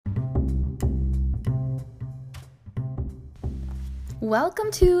Welcome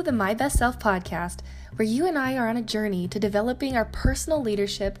to the My Best Self podcast, where you and I are on a journey to developing our personal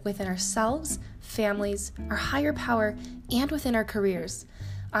leadership within ourselves, families, our higher power, and within our careers.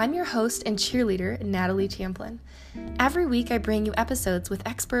 I'm your host and cheerleader, Natalie Champlin. Every week I bring you episodes with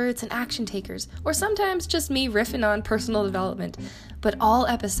experts and action takers, or sometimes just me riffing on personal development, but all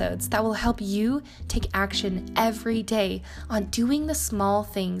episodes that will help you take action every day on doing the small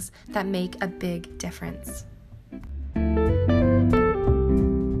things that make a big difference.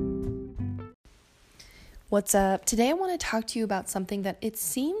 What's up? Today I want to talk to you about something that it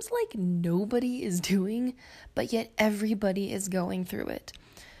seems like nobody is doing, but yet everybody is going through it.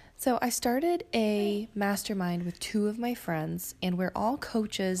 So I started a mastermind with two of my friends, and we're all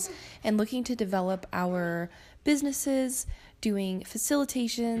coaches and looking to develop our businesses, doing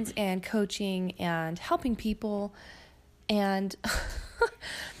facilitations and coaching and helping people. And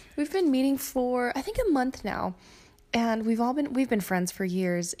we've been meeting for, I think, a month now, and we've been friends for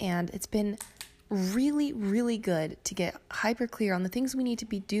years, and it's been really, really good to get hyper clear on the things we need to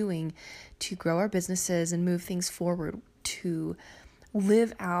be doing to grow our businesses and move things forward, to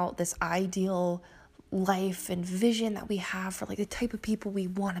live out this ideal life and vision that we have for like the type of people we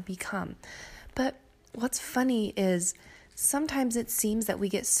want to become. But what's funny is sometimes it seems that we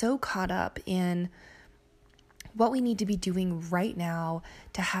get so caught up in what we need to be doing right now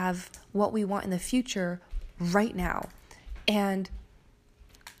to have what we want in the future right now. And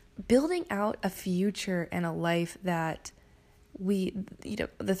building out a future and a life that we,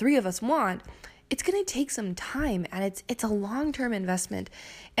 the three of us want, it's going to take some time, and it's a long-term investment.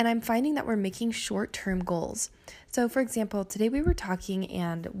 And I'm finding that we're making short-term goals. So for example, today we were talking,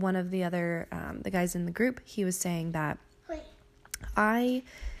 and one of the other, the guys in the group, he was saying that I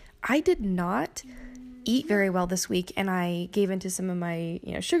did not eat very well this week, and I gave into some of my,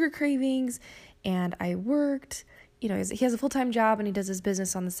 sugar cravings, and I worked. He has a full-time job and he does his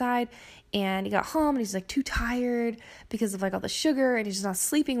business on the side, and he got home and he's like too tired because of like all the sugar, and he's just not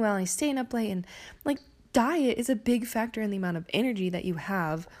sleeping well, and he's staying up late, and like diet is a big factor in the amount of energy that you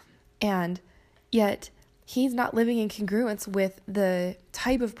have, and yet he's not living in congruence with the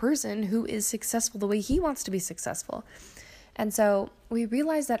type of person who is successful the way he wants to be successful. And so we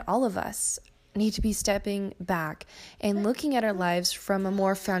realize that all of us need to be stepping back and looking at our lives from a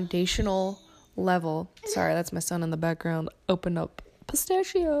more foundational level. Sorry, that's my son in the background. Open up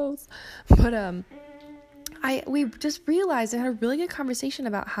pistachios. But we just realized and had a really good conversation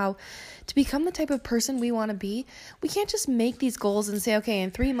about how to become the type of person we want to be. We can't just make these goals and say, okay,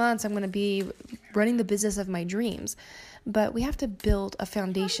 in 3 months I'm going to be running the business of my dreams. But we have to build a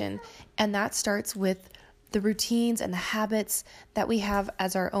foundation, and that starts with the routines and the habits that we have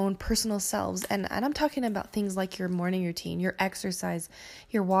as our own personal selves. And I'm talking about things like your morning routine, your exercise,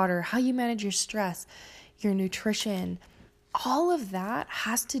 your water, how you manage your stress, your nutrition. All of that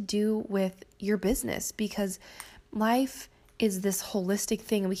has to do with your business, because life is this holistic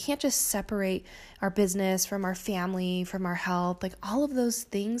thing, and we can't just separate our business from our family, from our health. Like all of those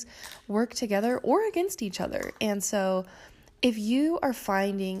things work together or against each other. And so if you are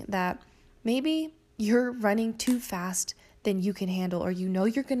finding that maybe you're running too fast than you can handle, or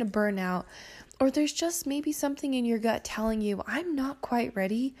you're going to burn out, or there's just maybe something in your gut telling you, I'm not quite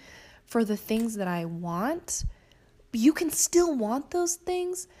ready for the things that I want. You can still want those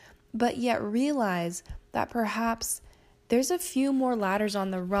things, but yet realize that perhaps there's a few more ladders on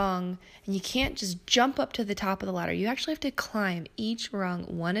the rung, and you can't just jump up to the top of the ladder. You actually have to climb each rung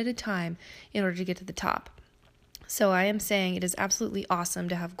one at a time in order to get to the top. So I am saying it is absolutely awesome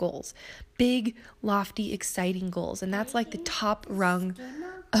to have goals, big, lofty, exciting goals. And that's like the top rung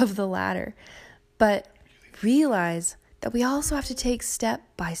of the ladder. But realize that we also have to take step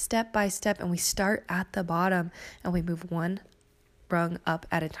by step by step, and we start at the bottom and we move one rung up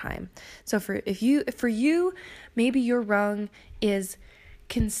at a time. So for you, maybe your rung is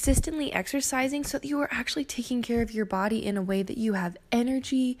consistently exercising so that you are actually taking care of your body in a way that you have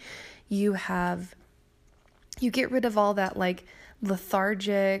energy, you get rid of all that like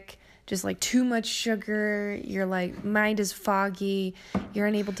lethargic, just like too much sugar, your like mind is foggy, you're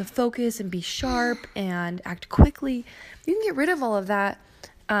unable to focus and be sharp and act quickly. You can get rid of all of that.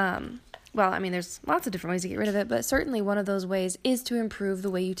 There's lots of different ways to get rid of it, but certainly one of those ways is to improve the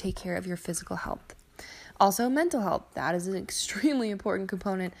way you take care of your physical health. Also, mental health. That is an extremely important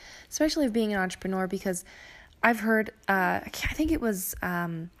component, especially of being an entrepreneur, because I've heard, I think it was,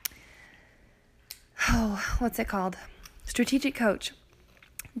 what's it called? Strategic coach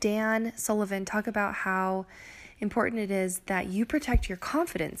Dan Sullivan talk about how important it is that you protect your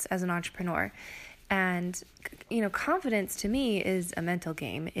confidence as an entrepreneur. And, confidence to me is a mental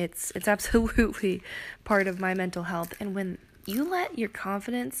game. It's absolutely part of my mental health. And when you let your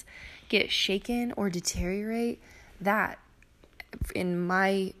confidence get shaken or deteriorate, that, in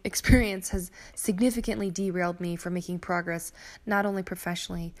my experience, has significantly derailed me from making progress, not only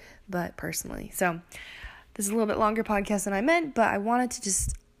professionally, but personally. So this is a little bit longer podcast than I meant, but I wanted to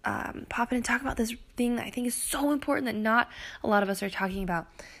just pop in and talk about this thing that I think is so important that not a lot of us are talking about,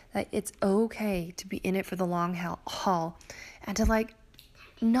 that it's okay to be in it for the long haul and to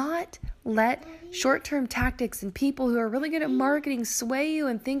not let short-term tactics and people who are really good at marketing sway you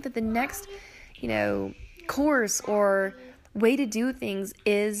and think that the next, course or way to do things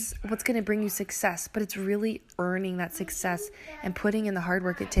is what's going to bring you success. But it's really earning that success and putting in the hard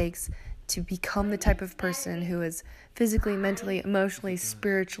work it takes to become the type of person who is physically, mentally, emotionally,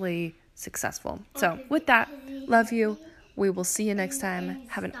 spiritually successful. So with that, love you. We will see you next time.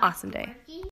 Have an awesome day.